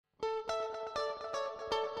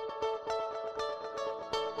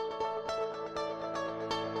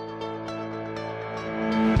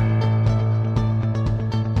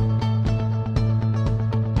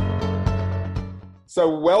So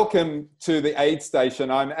welcome to the aid station.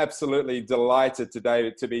 I'm absolutely delighted today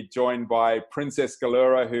to be joined by Princess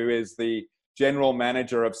Galura, who is the General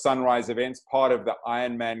Manager of Sunrise Events, part of the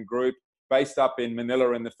IRONMAN Group, based up in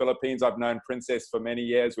Manila in the Philippines. I've known Princess for many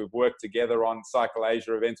years. We've worked together on Cycle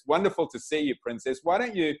Asia events. Wonderful to see you, Princess. Why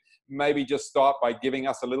don't you maybe just start by giving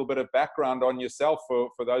us a little bit of background on yourself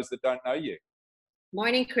for those that don't know you?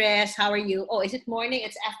 Morning, Chris. How are you? Oh, is it morning?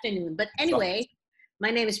 It's afternoon. But anyway, my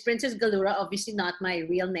name is Princess Galura, obviously not my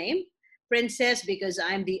real name. Princess because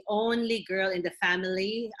I'm the only girl in the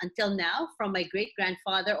family until now, from my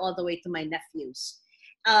great-grandfather all the way to my nephews.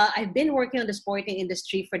 I've been working on the sporting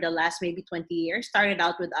industry for the last maybe 20 years. Started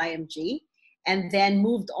out with IMG and then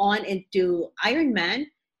moved on into IRONMAN.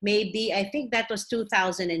 Maybe, I think that was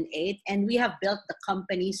 2008. And we have built the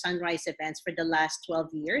company Sunrise Events for the last 12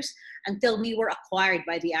 years until we were acquired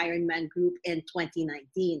by the IRONMAN Group in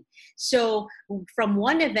 2019. So from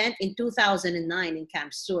one event in 2009 in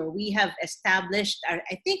Camp Sur, we have established,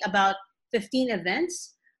 I think, about 15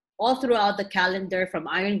 events all throughout the calendar, from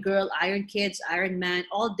Iron Girl, Iron Kids, Iron Man,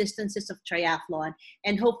 all distances of triathlon.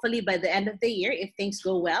 And hopefully by the end of the year, if things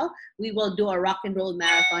go well, we will do a rock and roll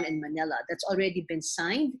marathon in Manila. That's already been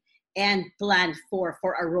signed and planned for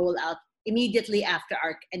a rollout immediately after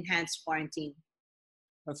our enhanced quarantine.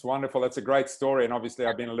 That's wonderful. That's a great story. And obviously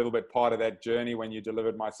I've been a little bit part of that journey when you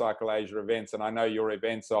delivered my Cycle Asia events. And I know your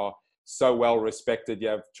events are so well respected. You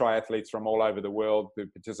have triathletes from all over the world who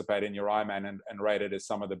participate in your Ironman and rated as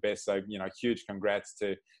some of the best. So, you know, huge congrats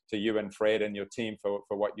to you and Fred and your team for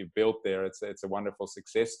what you've built there. It's a wonderful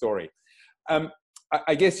success story.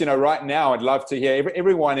 I guess, you know, right now I'd love to hear,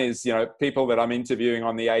 everyone is, you know, people that I'm interviewing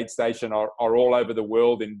on the aid station are all over the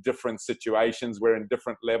world in different situations. We're in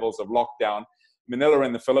different levels of lockdown. Manila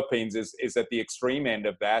in the Philippines is at the extreme end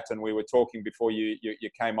of that. And we were talking before you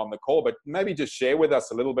came on the call, but maybe just share with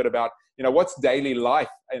us a little bit about, you know, what's daily life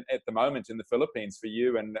at the moment in the Philippines for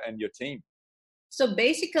you and your team. So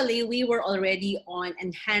basically, we were already on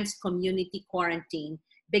enhanced community quarantine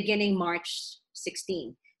beginning March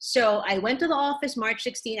 16. So I went to the office March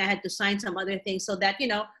 16. I had to sign some other things so that, you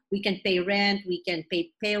know, we can pay rent, we can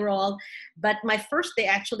pay payroll. But my first day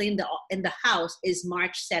actually in the house is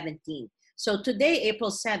March 17. So today, April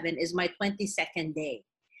 7, is my 22nd day.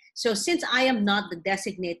 So since I am not the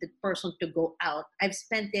designated person to go out, I've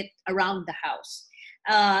spent it around the house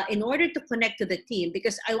in order to connect to the team,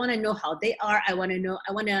 because I want to know how they are. I want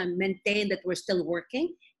to maintain that we're still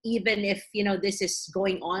working. Even if, you know, this is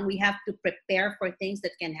going on, we have to prepare for things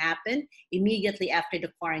that can happen immediately after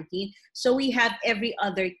the quarantine. So we have every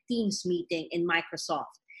other Teams meeting in Microsoft.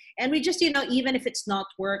 And we just, you know, even if it's not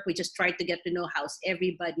work, we just try to get to know how's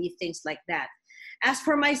everybody, things like that. As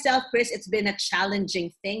for myself, Chris, it's been a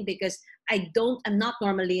challenging thing because I'm not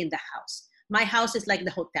normally in the house. My house is like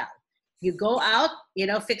the hotel. You go out, you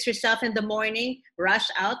know, fix yourself in the morning, rush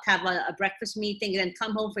out, have a breakfast meeting, and then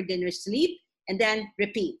come home for dinner, sleep, and then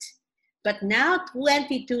repeat. But now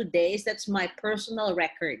 22 days, that's my personal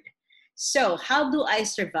record. So how do I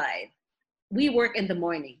survive? We work in the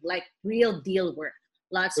morning, like real deal work.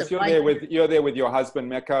 You're there with your husband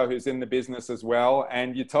Miko, who's in the business as well,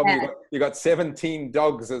 and you told me you got 17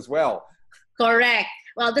 dogs as well. Correct.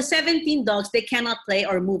 Well, the 17 dogs, they cannot play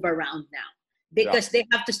or move around now because they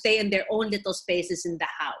have to stay in their own little spaces in the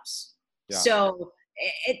house. Yeah. So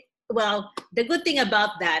the good thing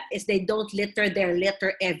about that is they don't litter their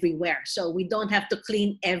litter everywhere, so we don't have to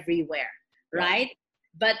clean everywhere, right?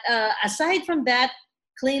 But aside from that,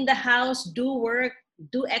 clean the house, do work,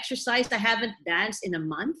 do exercise. I haven't danced in a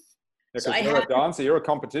month. Yeah, so you're a dancer. You're a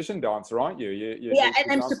competition dancer, aren't you?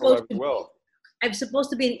 And I'm supposed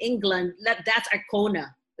to be in England. That's Arcona,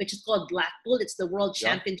 which is called Blackpool. It's the World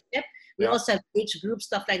Championship. We also have age group,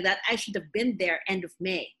 stuff like that. I should have been there end of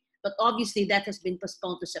May. But obviously that has been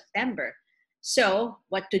postponed to September. So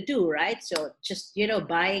what to do, right? So just, you know,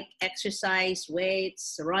 bike, exercise,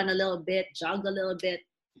 weights, run a little bit, jog a little bit.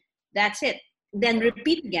 That's it. Then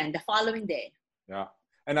repeat again the following day. Yeah.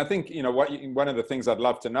 And I think, you know, one of the things I'd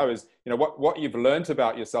love to know is, you know, what you've learned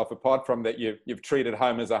about yourself, apart from that you've treated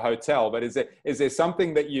home as a hotel, but is there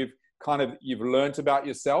something that you've learned about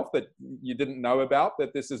yourself that you didn't know about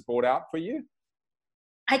that this has brought out for you?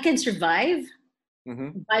 I can survive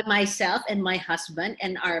by myself and my husband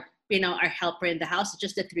and our helper in the house,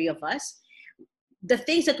 just the three of us. The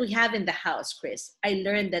things that we have in the house, Chris, I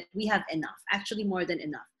learned that we have enough, actually more than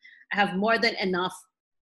enough. I have more than enough,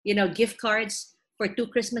 you know, gift cards for 2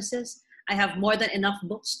 Christmases. I have more than enough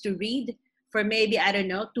books to read for maybe,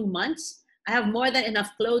 2 months. I have more than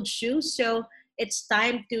enough clothes, shoes. So it's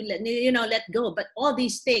time to let go. But all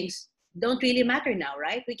these things don't really matter now,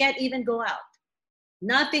 right? We can't even go out.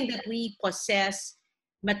 Nothing that we possess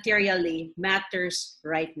materially matters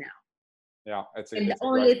right now. Yeah, And the it's a great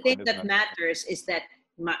only thing point, isn't that it? matters is that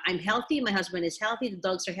I'm healthy, my husband is healthy, the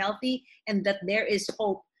dogs are healthy, and that there is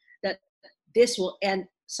hope that this will end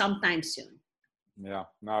sometime soon. Yeah,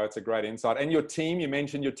 no, it's a great insight. And your team, you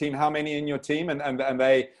mentioned your team. How many in your team? And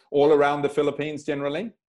they all around the Philippines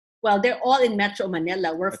generally? Well, they're all in Metro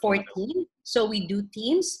Manila. We're Metro Manila. 14, so we do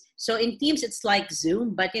teams. So in teams, it's like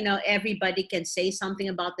Zoom, but everybody can say something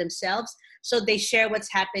about themselves. So they share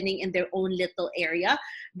what's happening in their own little area.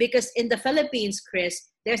 Because in the Philippines, Chris,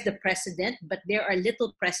 there's the president, but there are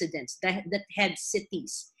little presidents that head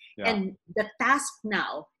cities. Yeah. And the task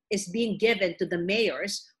now is being given to the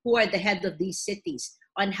mayors who are the head of these cities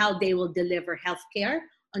on how they will deliver healthcare,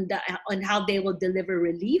 on how they will deliver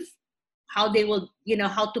relief, how they will,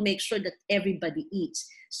 how to make sure that everybody eats.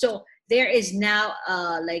 So there is now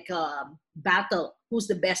like a battle, who's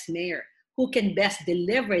the best mayor, who can best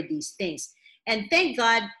deliver these things. And thank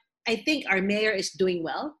God, I think our mayor is doing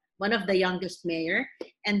well, one of the youngest mayor.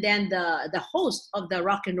 And then the host of the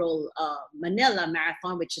Rock and Roll Manila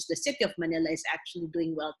Marathon, which is the city of Manila, is actually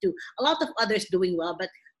doing well too. A lot of others doing well, but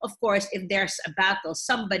of course, if there's a battle,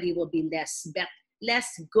 somebody will be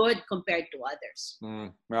less good compared to others.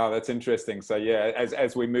 Well, that's interesting. So yeah,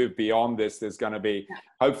 as we move beyond this, there's going to be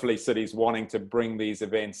hopefully cities wanting to bring these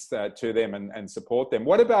events to them and support them.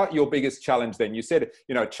 What about your biggest challenge then? You said,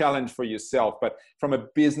 challenge for yourself, but from a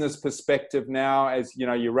business perspective now, as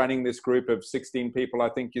you're running this group of 16 people, I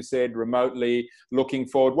think you said, remotely, looking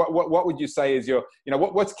forward, what would you say is your,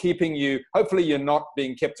 what's keeping you, hopefully you're not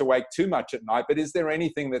being kept awake too much at night, but is there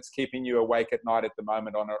anything that's keeping you awake at night at the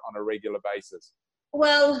moment on a regular basis?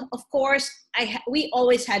 Well, of course, we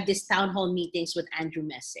always had these town hall meetings with Andrew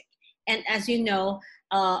Messick. And as you know,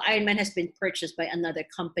 Ironman has been purchased by another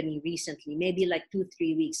company recently, maybe like 2-3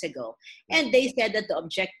 weeks ago. And they said that the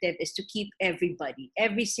objective is to keep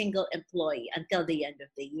every single employee until the end of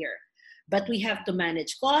the year. But we have to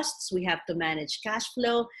manage costs, we have to manage cash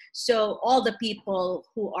flow. So all the people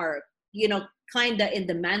who are, kind of in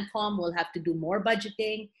the Mancom will have to do more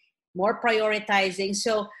budgeting, more prioritizing.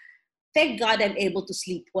 So thank God I'm able to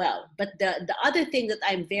sleep well. But the other thing that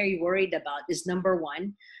I'm very worried about is, number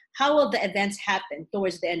one, how will the events happen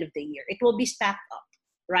towards the end of the year? It will be stacked up,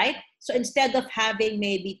 right? So instead of having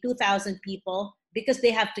maybe 2,000 people, because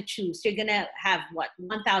they have to choose, you're going to have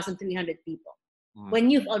 1,300 people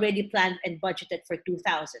when you've already planned and budgeted for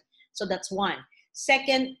 2,000. So that's one.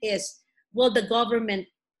 Second is, will the government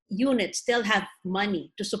units still have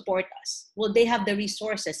money to support us? Will they have the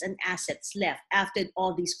resources and assets left after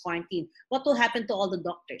all these quarantine? What will happen to all the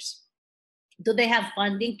doctors? Do they have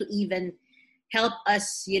funding to even help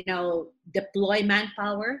us, deploy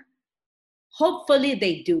manpower? Hopefully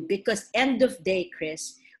they do, because end of day,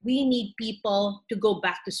 Chris, we need people to go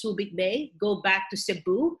back to Subic Bay, go back to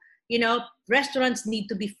Cebu. Restaurants need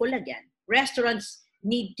to be full again. Restaurants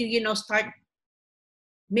need to, start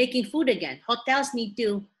making food again. Hotels need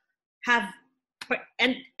to have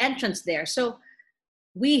entrance there. So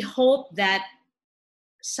we hope that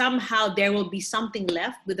somehow there will be something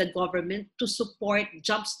left with the government to support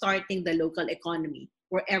jump-starting the local economy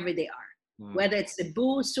wherever they are, whether it's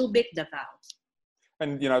Cebu, Subic, Davao.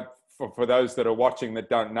 And, for those that are watching that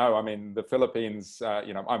don't know, I mean, the Philippines,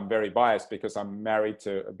 I'm very biased because I'm married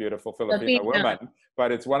to a beautiful Filipino woman,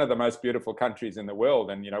 but it's one of the most beautiful countries in the world.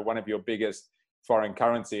 And, one of your biggest foreign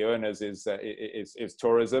currency earners is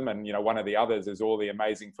tourism, and one of the others is all the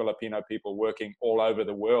amazing Filipino people working all over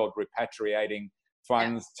the world repatriating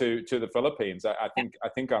funds to the Philippines. I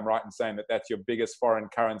think I'm right in saying that that's your biggest foreign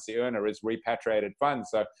currency earner, is repatriated funds.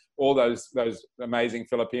 So all those amazing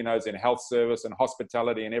Filipinos in health service and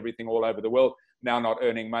hospitality and everything all over the world now not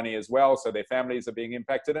earning money as well, so their families are being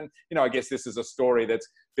impacted. And I guess this is a story that's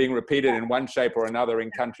being repeated in one shape or another in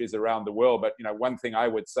countries around the world. But one thing I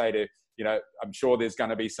would say to I'm sure there's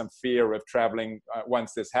going to be some fear of traveling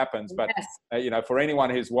once this happens. But, for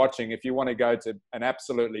anyone who's watching, if you want to go to an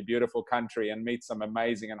absolutely beautiful country and meet some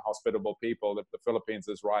amazing and hospitable people, the Philippines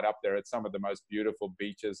is right up there. It's some of the most beautiful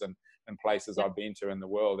beaches and places I've been to in the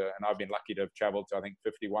world. And I've been lucky to have traveled to, I think,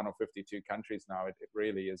 51 or 52 countries now. It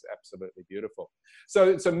really is absolutely beautiful.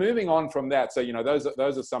 So moving on from that, so,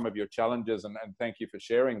 those are some of your challenges, and thank you for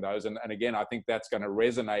sharing those. And again, I think that's going to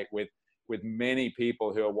resonate with many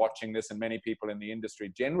people who are watching this and many people in the industry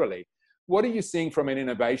generally. What are you seeing from an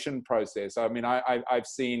innovation process? I mean, I've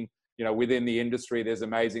seen, within the industry, there's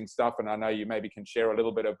amazing stuff. And I know you maybe can share a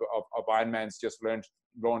little bit of Ironman's just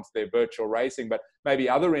launched their virtual racing, but maybe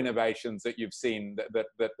other innovations that you've seen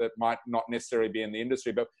that might not necessarily be in the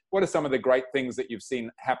industry. But what are some of the great things that you've seen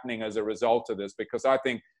happening as a result of this? Because I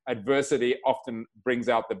think adversity often brings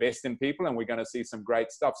out the best in people, and we're going to see some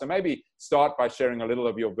great stuff. So maybe start by sharing a little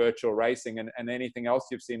of your virtual racing and anything else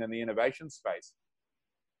you've seen in the innovation space.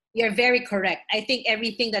 You're very correct. I think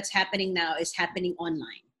everything that's happening now is happening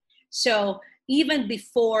online. So even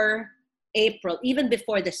before April, even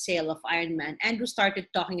before the sale of Ironman, Andrew started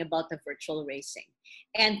talking about the virtual racing.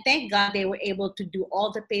 And thank God they were able to do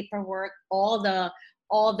all the paperwork, all the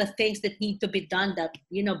things that need to be done, that,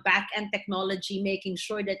 back-end technology, making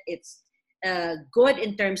sure that it's good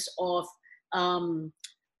in terms of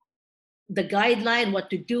the guideline, what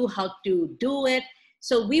to do, how to do it.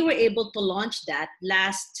 So we were able to launch that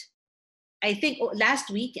last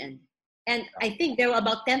weekend. And I think there were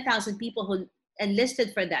about 10,000 people who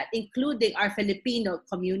enlisted for that, including our Filipino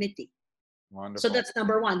community. Wonderful. So that's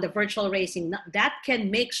number one, the virtual racing. That can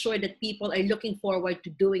make sure that people are looking forward to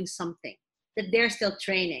doing something, that they're still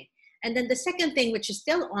training. And then the second thing, which is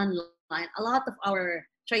still online, a lot of our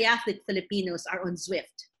triathlete Filipinos are on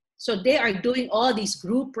Zwift. So they are doing all these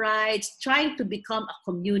group rides, trying to become a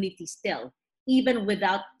community still, even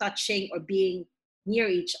without touching or being near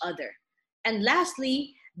each other. And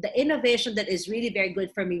lastly, the innovation that is really very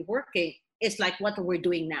good for me working is like what we're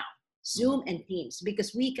doing now, Zoom and Teams,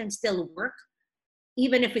 because we can still work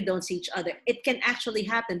even if we don't see each other. It can actually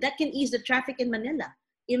happen. That can ease the traffic in Manila.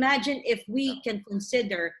 Imagine if we can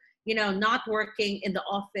consider, not working in the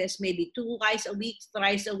office maybe twice a week,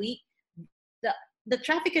 thrice a week, the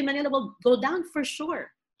traffic in Manila will go down for sure.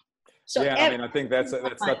 So yeah, I think that's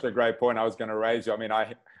such a great point. I was going to raise you.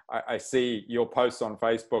 I see your posts on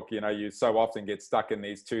Facebook. You so often get stuck in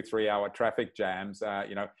these 2-3 hour traffic jams.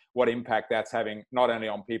 What impact that's having not only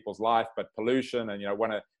on people's life but pollution. And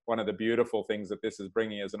one of the beautiful things that this is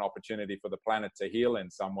bringing is an opportunity for the planet to heal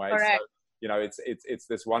in some ways. Correct. So, it's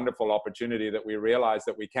this wonderful opportunity that we realize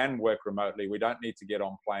that we can work remotely. We don't need to get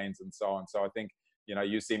on planes and so on. So I think,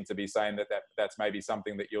 you seem to be saying that's maybe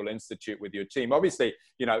something that you'll institute with your team. Obviously,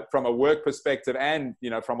 from a work perspective and,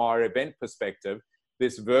 from our event perspective,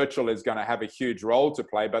 this virtual is going to have a huge role to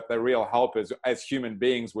play, but the real help is, as human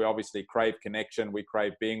beings, we obviously crave connection. We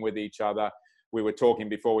crave being with each other. We were talking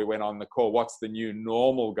before we went on the call, what's the new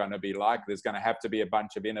normal going to be like? There's going to have to be a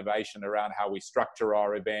bunch of innovation around how we structure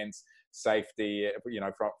our events, safety,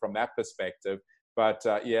 from that perspective. But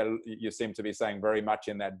you seem to be saying very much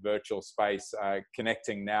in that virtual space,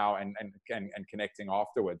 connecting now and connecting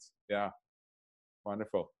afterwards. Yeah,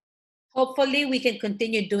 wonderful. Hopefully we can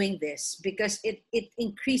continue doing this because it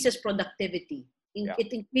increases productivity.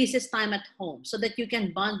 It increases time at home so that you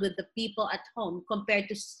can bond with the people at home compared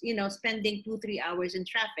to, spending 2-3 hours in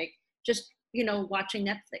traffic, just, watching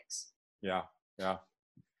Netflix. Yeah.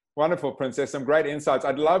 Wonderful, Princess. Some great insights.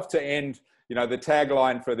 I'd love to end, the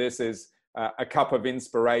tagline for this is a cup of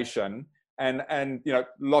inspiration. And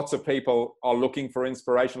lots of people are looking for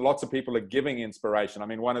inspiration. Lots of people are giving inspiration.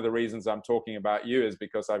 One of the reasons I'm talking about you is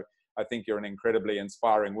because I think you're an incredibly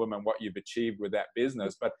inspiring woman, what you've achieved with that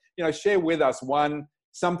business. But, share with us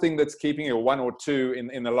something that's keeping you, one or two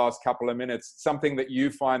in the last couple of minutes, something that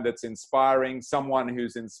you find that's inspiring, someone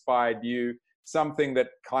who's inspired you, something that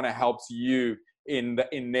kind of helps you in the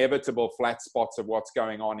inevitable flat spots of what's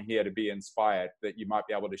going on here to be inspired, that you might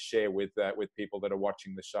be able to share with people that are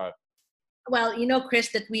watching the show. Well, Chris,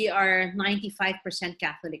 that we are 95%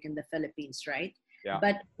 Catholic in the Philippines, right? Yeah.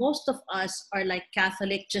 But most of us are like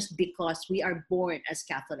Catholic just because we are born as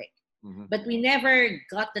Catholic. Mm-hmm. But we never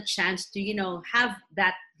got the chance to, have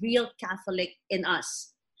that real Catholic in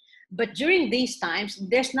us. But during these times,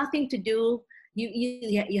 there's nothing to do.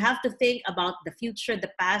 You have to think about the future,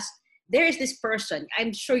 the past. There is this person,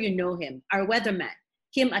 I'm sure you know him, our weatherman,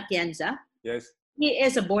 Kim Atienza. Yes. He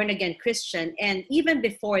is a born-again Christian. And even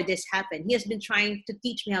before this happened, he has been trying to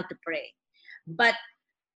teach me how to pray. But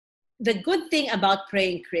the good thing about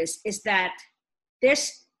praying, Chris, is that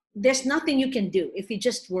there's nothing you can do if you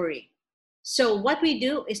just worry. So what we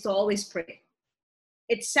do is to always pray.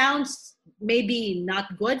 It sounds maybe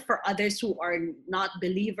not good for others who are not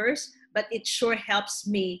believers, but it sure helps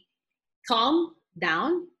me calm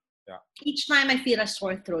down. Yeah. Each time I feel a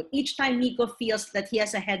sore throat, each time Miko feels that he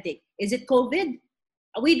has a headache, is it COVID?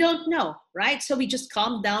 We don't know, right? So we just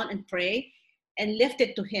calm down and pray and lift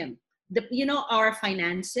it to him. Our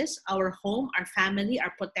finances, our home, our family,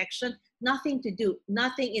 our protection, nothing to do.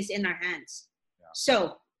 Nothing is in our hands. Yeah.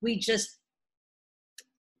 So we just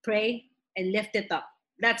pray and lift it up.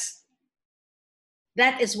 That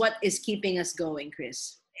is what is keeping us going,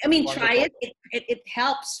 Chris. I mean, Wonderful. try it. It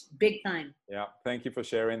helps big time. Yeah, thank you for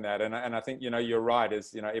sharing that. And I think, you're right,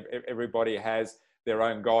 is, if everybody has their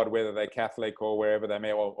own God, whether they're Catholic or wherever they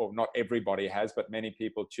may, or not everybody has, but many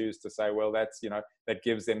people choose to say, well, that's, that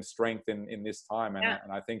gives them strength in this time. And, Yeah.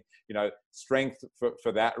 and I think, strength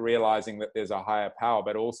for that, realizing that there's a higher power,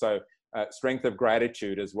 but also strength of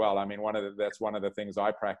gratitude as well. I mean, that's one of the things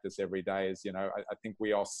I practice every day is, I think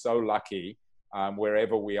we are so lucky.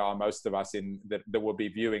 Wherever we are, most of us that will be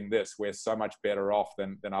viewing this, we're so much better off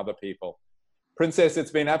than other people. Princess, it's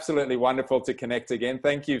been absolutely wonderful to connect again.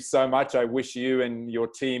 Thank you so much. I wish you and your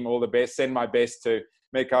team all the best. Send my best to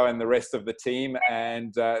Miko and the rest of the team.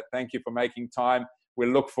 And thank you for making time. We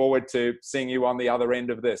look forward to seeing you on the other end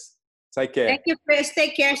of this. Take care. Thank you, Chris.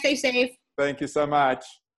 Take care. Stay safe. Thank you so much.